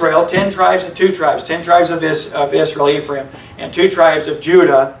split Israel, 10 tribes and 2 tribes. 10 tribes of Israel, Ephraim, and 2 tribes of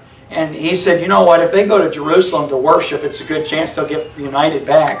Judah. And he said, you know what, if they go to Jerusalem to worship, it's a good chance they'll get united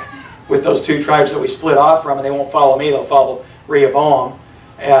back with those 2 tribes that we split off from, and they won't follow me, they'll follow Rehoboam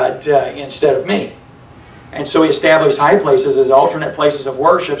instead of me. And so he established high places as alternate places of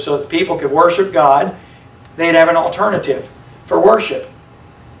worship so that the people could worship God. They'd have an alternative for worship.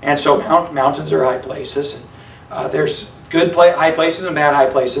 And so mountains are high places. There's good high places and bad high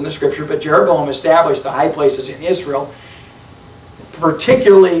places in the Scripture, but Jeroboam established the high places in Israel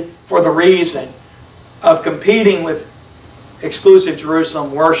particularly for the reason of competing with exclusive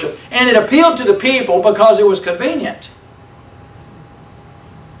Jerusalem worship. And it appealed to the people because it was convenient.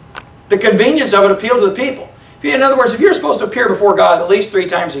 The convenience of it appealed to the people. In other words, if you're supposed to appear before God at least 3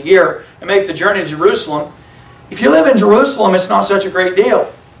 times a year and make the journey to Jerusalem, if you live in Jerusalem, it's not such a great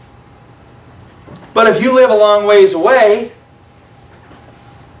deal. But if you live a long ways away,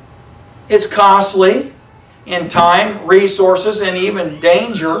 it's costly in time, resources, and even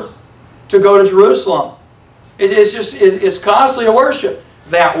danger to go to Jerusalem. It's costly to worship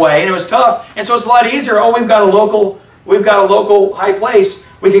that way, and it was tough. And so it's a lot easier. Oh, we've got a local high place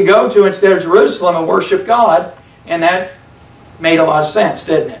we can go to instead of Jerusalem and worship God, and that made a lot of sense,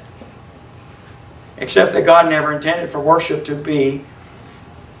 didn't it? Except that God never intended for worship to be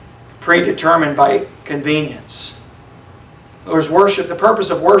predetermined by convenience. In other words, worship, the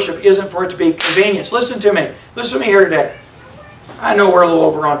purpose of worship isn't for it to be convenience. Listen to me. Listen to me here today. I know we're a little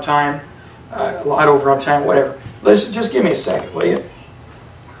over on time. A lot over on time, whatever. Listen, just give me a second, will you?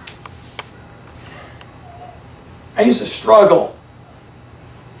 I used to struggle.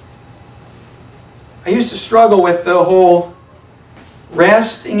 With the whole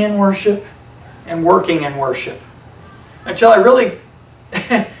resting in worship and working in worship. Until I really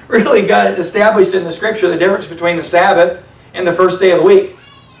got it established in the Scripture, the difference between the Sabbath and the first day of the week.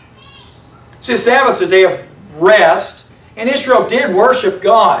 See, the Sabbath is a day of rest, and Israel did worship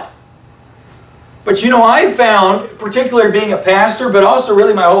God. But you know, I found, particularly being a pastor, but also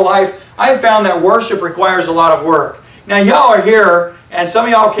really my whole life, I found that worship requires a lot of work. Now, y'all are here, and some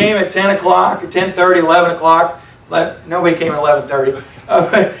of y'all came at 10 o'clock, 10:30, 11 o'clock. Nobody came at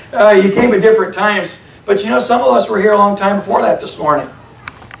 11:30. You came at different times. But you know, some of us were here a long time before that this morning.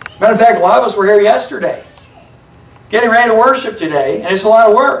 Matter of fact, a lot of us were here yesterday. Getting ready to worship today, and it's a lot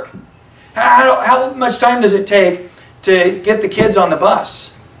of work. How much time does it take to get the kids on the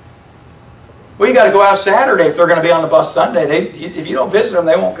bus? Well, you got to go out Saturday if they're going to be on the bus Sunday. If you don't visit them,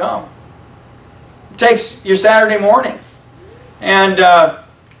 they won't come. It takes your Saturday morning. And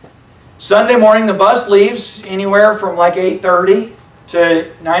Sunday morning, the bus leaves anywhere from like 8:30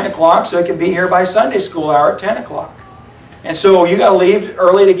 to 9 o'clock, so it can be here by Sunday school hour at 10 o'clock. And so you got to leave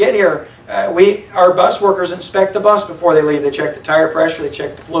early to get here. Our bus workers inspect the bus before they leave. They check the tire pressure, they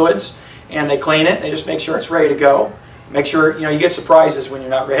check the fluids, and they clean it. They just make sure it's ready to go. Make sure, you get surprises when you're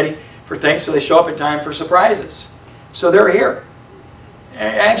not ready for things, so they show up in time for surprises. So they're here.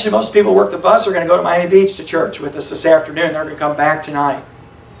 Actually, most people who work the bus are going to go to Miami Beach to church with us this afternoon. They're going to come back tonight.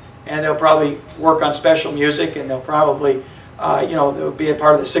 And they'll probably work on special music, and they'll probably, they'll be a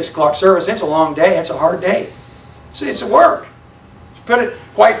part of the 6 o'clock service. It's a long day. It's a hard day. It's a work. To put it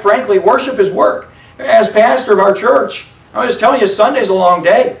quite frankly, worship is work. As pastor of our church, I'm just telling you, Sunday's a long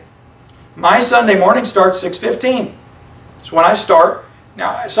day. My Sunday morning starts 6:15. It's when I start.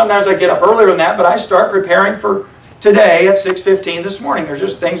 Now, sometimes I get up earlier than that, but I start preparing for today at 6:15 this morning. There's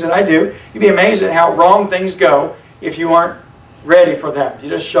just things that I do. You'd be amazed at how wrong things go if you aren't ready for them. You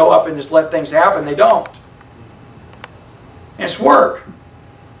just show up and just let things happen. They don't. And it's work.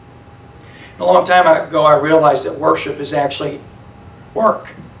 A long time ago, I realized that worship is actually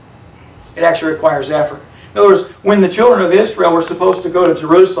work. It actually requires effort. In other words, when the children of Israel were supposed to go to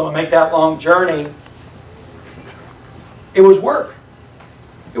Jerusalem and make that long journey, it was work.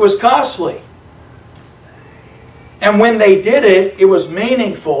 It was costly. And when they did it, it was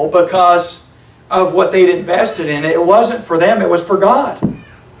meaningful because of what they'd invested in it. It wasn't for them, it was for God.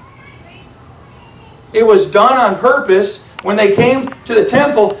 It was done on purpose. When they came to the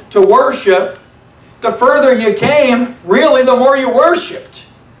temple to worship, the further you came, really the more you worshipped.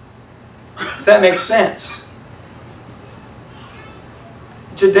 If that makes sense.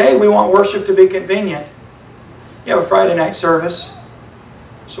 Today we want worship to be convenient. You have a Friday night service,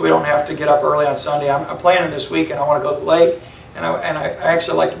 so we don't have to get up early on Sunday. I'm planning this weekend. I want to go to the lake, and I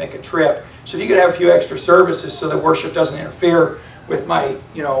actually like to make a trip. So if you could have a few extra services so that worship doesn't interfere with my,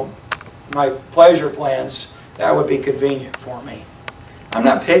 my pleasure plans, that would be convenient for me. I'm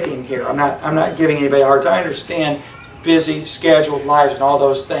not picking here. I'm not giving anybody a hard time. I understand busy, scheduled lives and all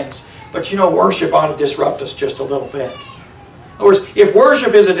those things. But worship ought to disrupt us just a little bit. In other words, if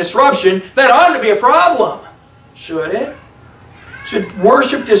worship is a disruption, that ought to be a problem. Should it? Should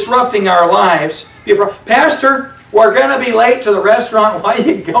worship disrupting our lives be a problem? Pastor, we're going to be late to the restaurant. Why are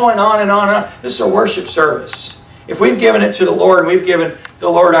you going on and on and on? This is a worship service. If we've given it to the Lord, we've given the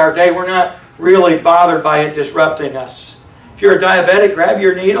Lord our day, we're not really bothered by it disrupting us. If you're a diabetic, grab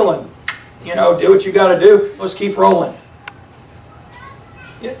your needle and, do what you got to do. Let's keep rolling.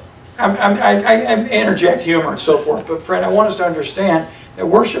 Yeah, I interject humor and so forth, but friend, I want us to understand that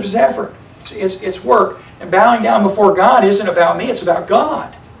worship is effort. It's work. And bowing down before God isn't about me, it's about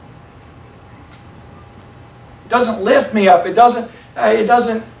God. It doesn't lift me up. It doesn't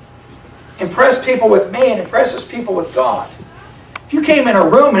impress people with me. It impresses people with God. If you came in a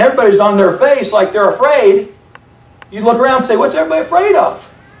room and everybody's on their face like they're afraid, you'd look around and say, what's everybody afraid of?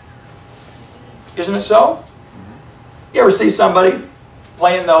 Isn't it so? You ever see somebody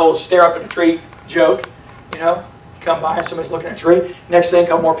playing the old stare up at a tree joke? You come by and somebody's looking at a tree. Next thing, a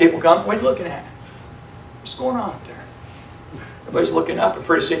couple more people come. What are you looking at? What's going on up there? Everybody's looking up, and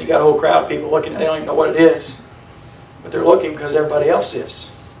pretty soon you got a whole crowd of people looking. They don't even know what it is. But they're looking because everybody else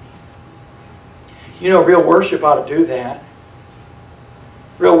is. Real worship ought to do that.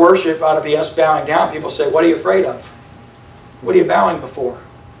 Real worship ought to be us bowing down. People say, what are you afraid of? What are you bowing before?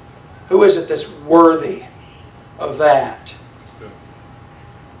 Who is it that's worthy of that?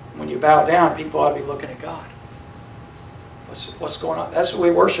 When you bow down, people ought to be looking at God. What's going on? That's the way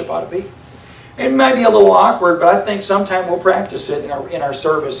worship ought to be. It might be a little awkward, but I think sometime we'll practice it in our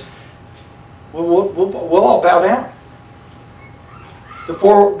service. We'll all bow down.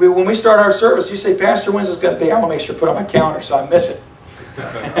 When we start our service, you say, Pastor, when's this going to be? I want to make sure to put it on my calendar so I miss it.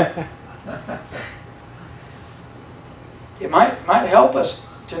 It might help us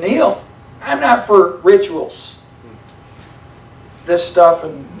to kneel. I'm not for rituals. This stuff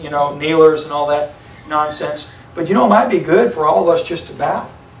and, kneelers and all that nonsense. But it might be good for all of us just to bow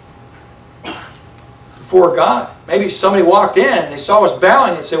before God. Maybe somebody walked in and they saw us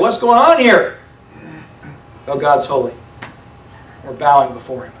bowing and say, what's going on here? Oh, God's holy. We're bowing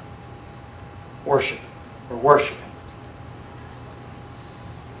before Him. Worship. We're worshiping.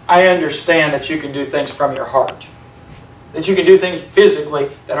 I understand that you can do things from your heart. That you can do things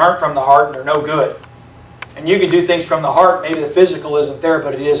physically that aren't from the heart and are no good. And you can do things from the heart, maybe the physical isn't there,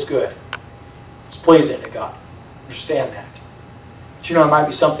 but it is good. It's pleasing to God. Understand that. But there might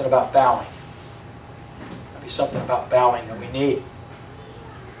be something about bowing. There might be something about bowing that we need.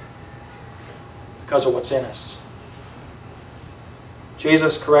 Because of what's in us.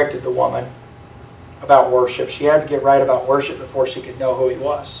 Jesus corrected the woman about worship. She had to get right about worship before she could know who He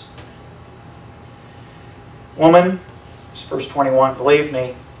was. Woman, it's verse 21, believe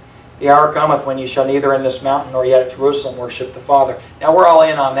me, the hour cometh when you shall neither in this mountain nor yet at Jerusalem worship the Father. Now we're all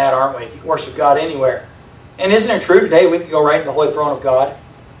in on that, aren't we? You can worship God anywhere. And isn't it true today we can go right to the holy throne of God?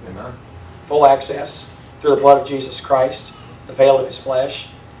 Amen. Full access through the blood of Jesus Christ, the veil of His flesh,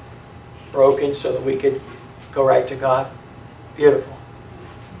 broken so that we could go right to God. Beautiful.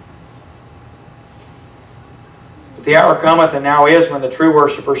 But the hour cometh and now is when the true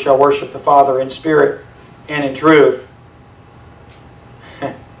worshiper shall worship the Father in spirit and in truth.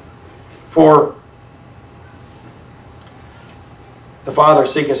 For the Father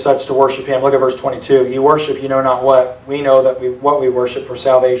seeketh such to worship Him. Look at verse 22. You worship, you know not what. We know that what we worship, for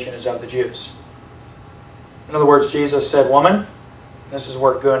salvation is of the Jews. In other words, Jesus said, woman, this is the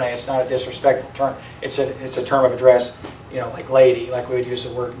word gune. It's not a disrespectful term. It's a term of address, like lady, like we would use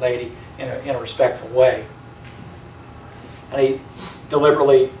the word lady in a respectful way. And He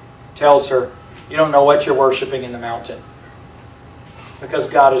deliberately tells her, you don't know what you're worshiping in the mountain. Because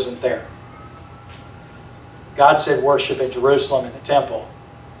God isn't there. God said worship in Jerusalem in the temple.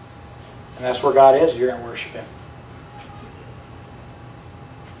 And that's where God is. You're going to worship Him.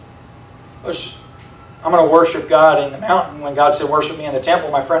 I'm going to worship God in the mountain. When God said, worship me in the temple,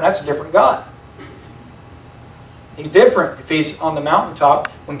 my friend, that's a different God. He's different if He's on the mountaintop.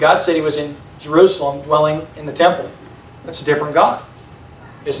 When God said He was in Jerusalem, dwelling in the temple, that's a different God.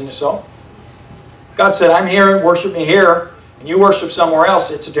 Isn't it so? God said, I'm here, worship me here, and you worship somewhere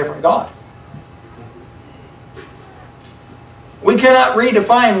else, it's a different God. We cannot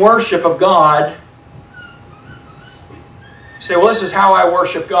redefine worship of God. Say, well, this is how I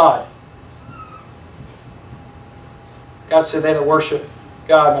worship God. God said they that worship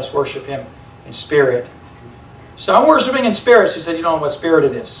God must worship Him in spirit. So I'm worshiping in spirit. He said, you don't know what spirit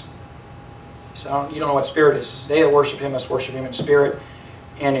it is. So you don't know what spirit it is. They that worship Him must worship Him in spirit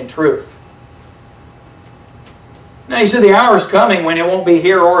and in truth. Now He said the hour is coming when it won't be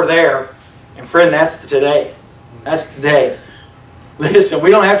here or there. And friend, that's the today. That's today. Listen, we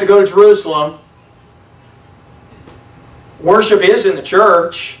don't have to go to Jerusalem. Worship is in the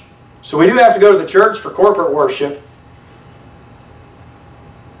church. So we do have to go to the church for corporate worship.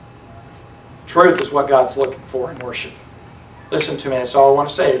 Truth is what God's looking for in worship. Listen to me, that's all I want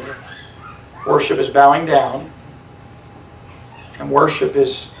to say today. Worship is bowing down. And worship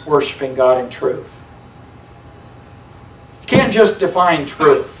is worshiping God in truth. You can't just define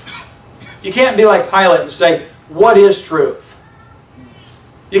truth. You can't be like Pilate and say, what is truth?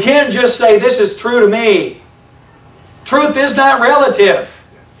 You can't just say, this is true to me. Truth is not relative.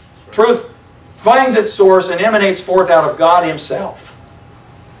 Truth finds its source and emanates forth out of God Himself.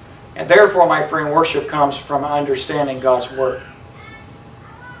 And therefore, my friend, worship comes from understanding God's Word.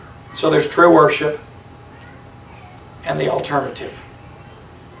 So there's true worship and the alternative,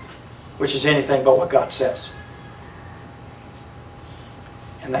 which is anything but what God says.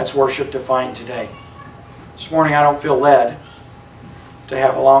 And that's worship defined today. This morning I don't feel led to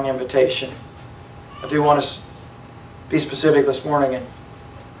have a long invitation. I do want to be specific this morning and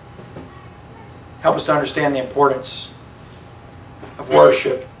help us to understand the importance of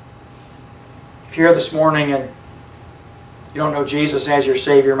worship. If you're here this morning and you don't know Jesus as your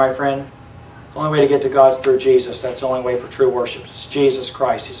Savior, my friend, the only way to get to God is through Jesus. That's the only way for true worship. It's Jesus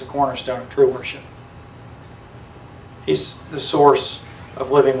Christ. He's the cornerstone of true worship. He's the source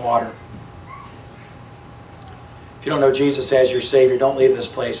of living water. If you don't know Jesus as your Savior, don't leave this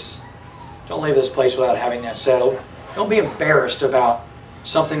place. Don't leave this place without having that settled. Don't be embarrassed about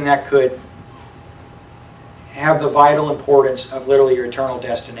something that could have the vital importance of literally your eternal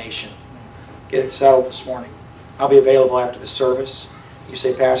destination. Get it settled this morning. I'll be available after the service. You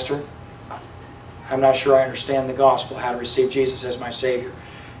say, Pastor, I'm not sure I understand the gospel, how to receive Jesus as my Savior.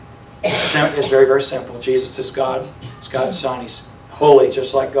 It's very, very simple. Jesus is God. He's God's Son. He's holy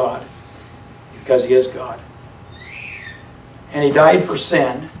just like God because He is God. And He died for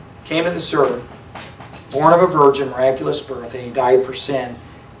sin, came to this earth, born of a virgin, miraculous birth, and He died for sin,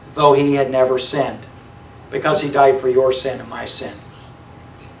 though He had never sinned, because He died for your sin and my sin.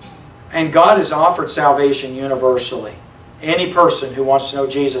 And God has offered salvation universally. Any person who wants to know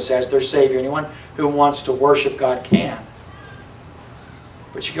Jesus as their Savior, anyone who wants to worship God can.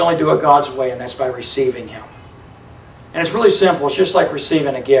 But you can only do it God's way, and that's by receiving Him. And it's really simple. It's just like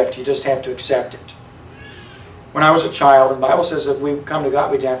receiving a gift. You just have to accept it. When I was a child, and the Bible says that we come to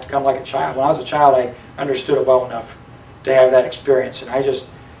God, we have to come like a child. When I was a child, I understood it well enough to have that experience. And I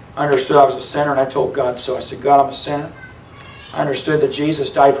just understood I was a sinner, and I told God so. I said, God, I'm a sinner. I understood that Jesus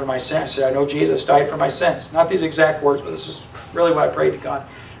died for my sins. I said, I know Jesus died for my sins. Not these exact words, but this is really what I prayed to God.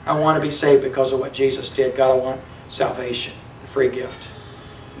 I want to be saved because of what Jesus did. God, I want salvation, the free gift.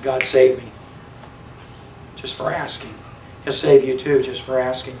 God saved me just for asking. He'll save you too just for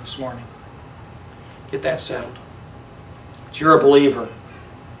asking this morning. Get that settled. But you're a believer.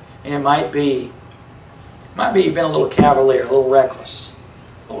 And it might be you've been a little cavalier, a little reckless,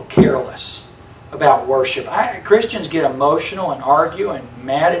 a little careless about worship. Christians get emotional and argue and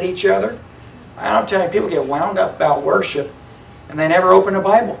mad at each other. I'm telling you, people get wound up about worship and they never open a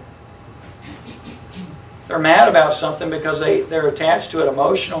Bible. They're mad about something because they're attached to it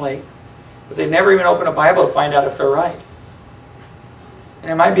emotionally, but they never even open a Bible to find out if they're right.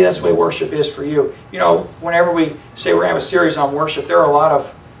 And it might be that's the way worship is for you. You know, whenever we say we're going to have a series on worship, there are a lot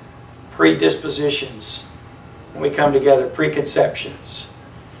of predispositions when we come together, preconceptions.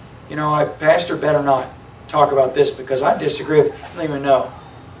 You know, Pastor better not talk about this because I disagree with it. I don't even know.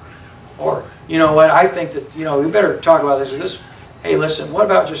 Or, you know what, I think that, you know, we better talk about this. Hey, listen, what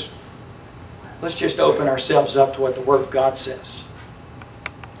about let's just open ourselves up to what the Word of God says.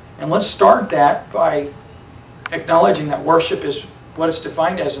 And let's start that by acknowledging that worship is what it's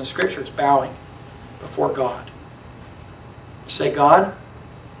defined as in Scripture. It's bowing before God. Say, God,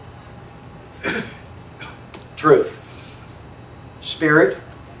 Truth. Spirit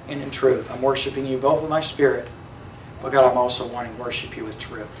and in truth. I'm worshiping you both with my spirit, but God, I'm also wanting to worship you with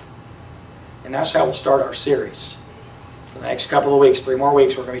truth. And that's how we'll start our series. For the next couple of weeks, 3 more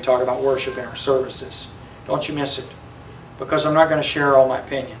weeks, we're going to be talking about worship in our services. Don't you miss it. Because I'm not going to share all my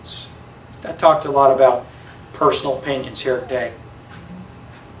opinions. I talked a lot about personal opinions here today.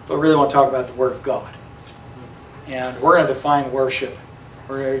 But we really want to talk about the Word of God. And we're going to define worship.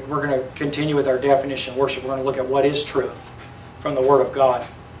 We're going to continue with our definition of worship. We're going to look at what is truth from the Word of God.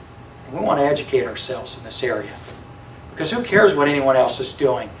 And we want to educate ourselves in this area. Because who cares what anyone else is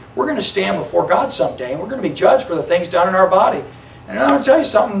doing? We're going to stand before God someday, and we're going to be judged for the things done in our body. And I'm going to tell you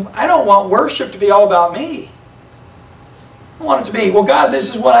something. I don't want worship to be all about me. I want it to be, well, God,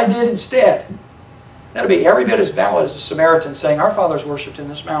 this is what I did instead. That'll be every bit as valid as the Samaritan saying, our fathers worshipped in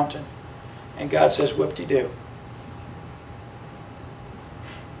this mountain. And God says, whoop-de-doo.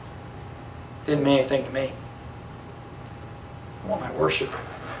 Didn't mean anything to me. I want my worship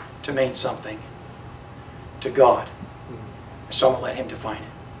to mean something to God. So I'm going to let Him define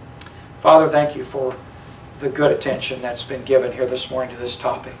it. Father, thank you for the good attention that's been given here this morning to this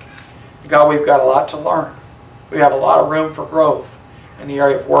topic. God, we've got a lot to learn. We have a lot of room for growth in the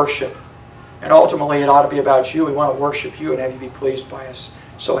area of worship. And ultimately, it ought to be about you. We want to worship you and have you be pleased by us.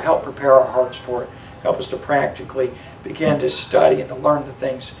 So help prepare our hearts for it. Help us to practically begin to study and to learn the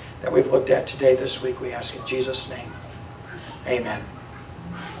things that we've looked at today, this week. We ask in Jesus' name. Amen.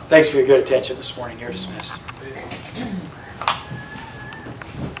 Thanks for your good attention this morning. You're dismissed.